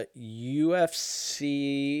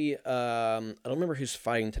 UFC, I don't remember who's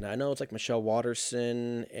fighting tonight. I know it's like Michelle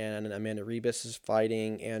Waterson and Amanda Rebus is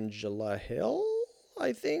fighting Angela Hill,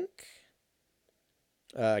 I think.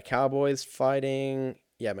 Cowboys fighting,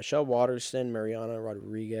 Michelle Waterson, Mariana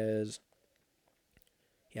Rodriguez.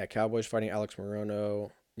 Yeah, Cowboys fighting Alex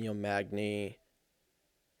Morono, Neil Magny.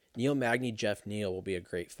 Neil Magny, Jeff Neal will be a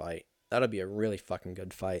great fight. That'll be a really fucking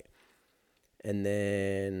good fight. And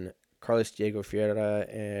then Carlos Diego Ferreira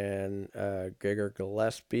and Gregor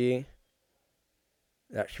Gillespie.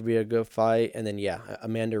 That should be a good fight. And then,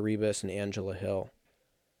 Amanda Rebus and Angela Hill.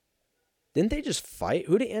 Didn't they just fight?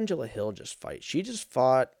 Who did Angela Hill just fight? She just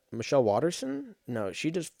fought Michelle Waterson? No,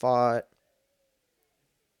 she just fought...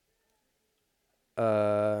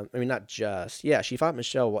 not just. Yeah, she fought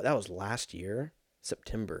Michelle. That was last year.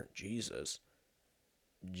 September. Jesus.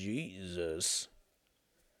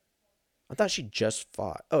 I thought she just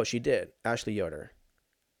fought. Oh, she did. Ashley Yoder.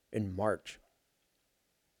 In March.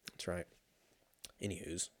 That's right.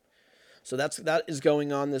 Anywho's. So that is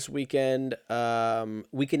going on this weekend.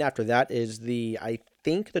 Weekend after that is the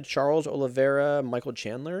Charles Oliveira, Michael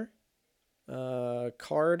Chandler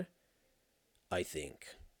card. I think.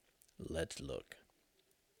 Let's look.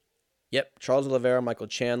 Yep, Charles Oliveira, Michael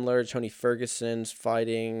Chandler, Tony Ferguson's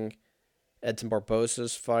fighting, Edson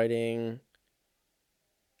Barbosa's fighting,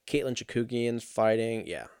 Caitlin Chikugian's fighting.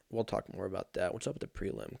 Yeah, we'll talk more about that. What's up with the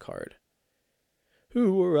prelim card?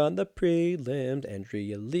 Who were on the prelims?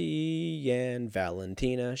 Andrea Lee and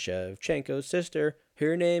Valentina Shevchenko's sister.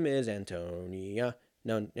 Her name is Antonia.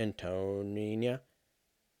 No, Antonia.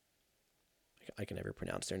 I can never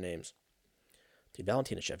pronounce their names. Dude,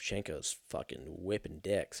 Valentina Shevchenko's fucking whipping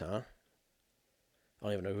dicks, huh?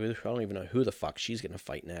 I don't even know who the fuck she's gonna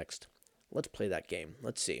fight next. Let's play that game.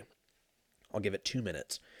 Let's see. I'll give it 2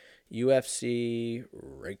 minutes. UFC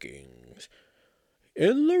rankings.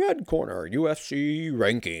 In the red corner, UFC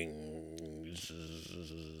rankings.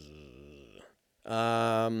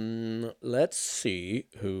 Let's see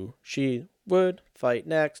who she would fight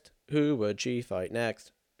next. Who would she fight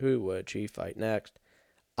next? Who would she fight next?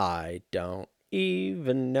 I don't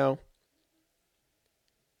even know.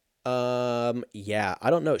 Yeah, I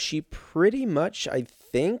don't know. She pretty much, I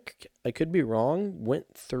think, I could be wrong,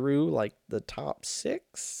 went through like the top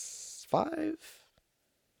 6, 5.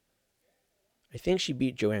 I think she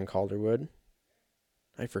beat Joanne Calderwood.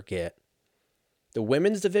 I forget. The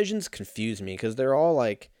women's divisions confuse me because they're all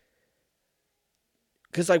like...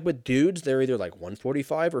 Because like with dudes, they're either like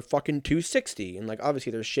 145 or fucking 260. And like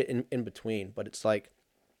obviously there's shit in between. But it's like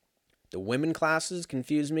the women classes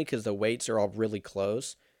confuse me because the weights are all really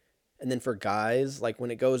close. And then for guys, like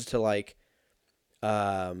when it goes to like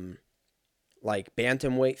bantamweight,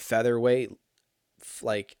 featherweight,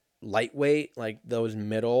 like lightweight, like those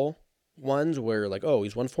middle ones where like, oh,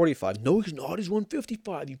 he's 145. No, he's not. He's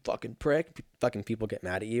 155. You fucking prick. Fucking people get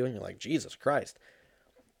mad at you, and you're like, Jesus Christ.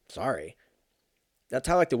 Sorry. That's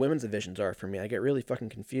how like the women's divisions are for me. I get really fucking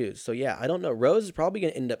confused. So yeah, I don't know. Rose is probably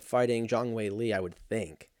gonna end up fighting Zhang Wei Li, I would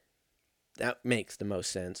think. That makes the most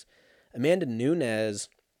sense. Amanda Nunes,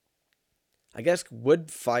 I guess, would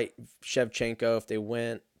fight Shevchenko if they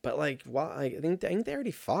went, but like, why? I think they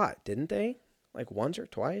already fought, didn't they? Like once or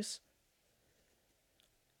twice.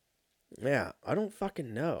 Yeah, I don't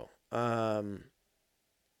fucking know.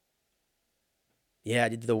 Yeah,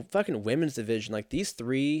 the fucking women's division, like these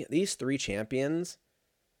three champions,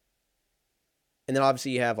 and then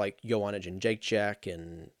obviously you have like Joanna Jędrzejczyk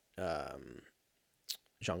and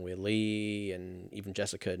Zhang Wei Li and even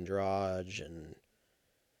Jessica Andrade and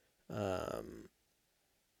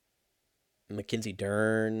Mackenzie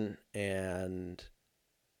Dern and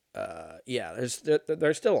yeah, there's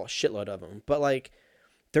still a shitload of them, but like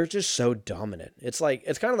they're just so dominant. It's kind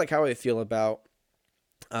of like how I feel about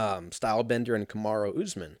Stylebender and Kamaru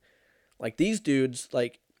Usman. Like these dudes,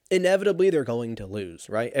 like inevitably they're going to lose,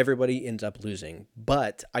 right? Everybody ends up losing,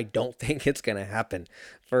 but I don't think it's gonna happen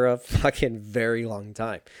for a fucking very long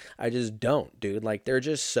time. I just don't, dude. Like they're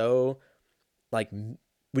just so like.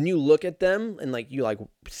 When you look at them and like you like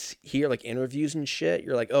hear like interviews and shit,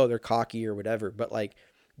 you're like, oh, they're cocky or whatever. But like,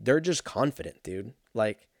 they're just confident, dude.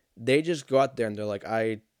 Like they just go out there and they're like,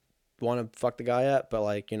 I want to fuck the guy up, but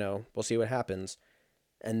like, you know, we'll see what happens.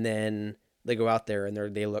 And then they go out there and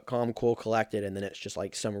they look calm, cool, collected. And then it's just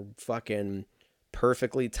like some fucking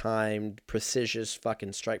perfectly timed, precious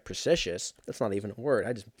fucking strike. Precious. That's not even a word.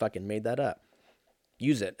 I just fucking made that up.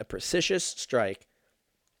 Use it. A precious strike.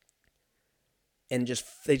 And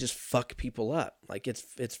they just fuck people up. Like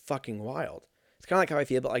it's fucking wild. It's kind of like how I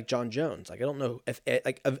feel about like John Jones. Like I don't know if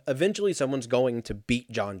like eventually someone's going to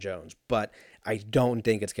beat John Jones, but I don't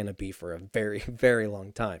think it's going to be for a very, very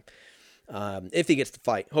long time. If he gets to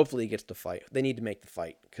fight, hopefully he gets to fight. They need to make the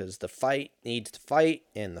fight because the fight needs to fight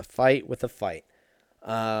and the fight with a fight.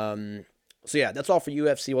 So yeah, that's all for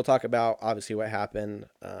UFC. We'll talk about obviously what happened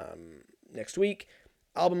next week.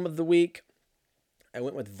 Album of the week. I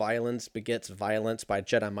went with Violence Begets Violence by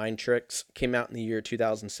Jedi Mind Tricks. Came out in the year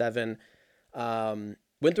 2007. Went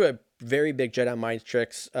through a very big Jedi Mind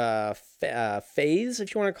Tricks phase,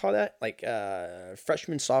 if you want to call that. Like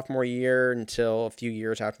freshman, sophomore year until a few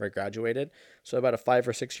years after I graduated. So about a 5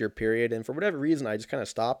 or 6 year period. And for whatever reason, I just kind of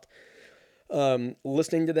stopped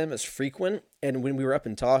listening to them as frequent. And when we were up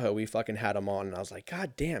in Tahoe, we fucking had them on. And I was like,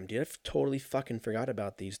 God damn, dude, I totally fucking forgot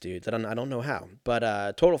about these dudes. I don't know how.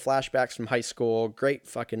 But total flashbacks from high school. Great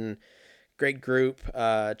group.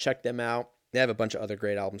 Check them out. They have a bunch of other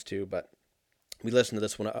great albums too. But we listened to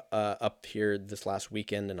this one up here this last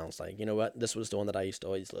weekend. And I was like, you know what? This was the one that I used to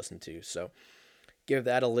always listen to. So give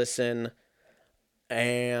that a listen.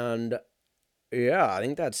 And yeah, I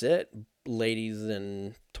think that's it. Ladies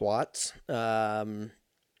and twats.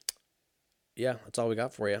 Yeah, that's all we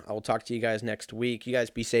got for you. I will talk to you guys next week. You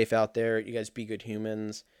guys be safe out there. You guys be good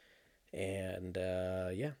humans. And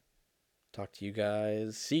yeah, talk to you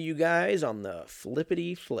guys. See you guys on the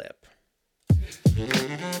flippity flip.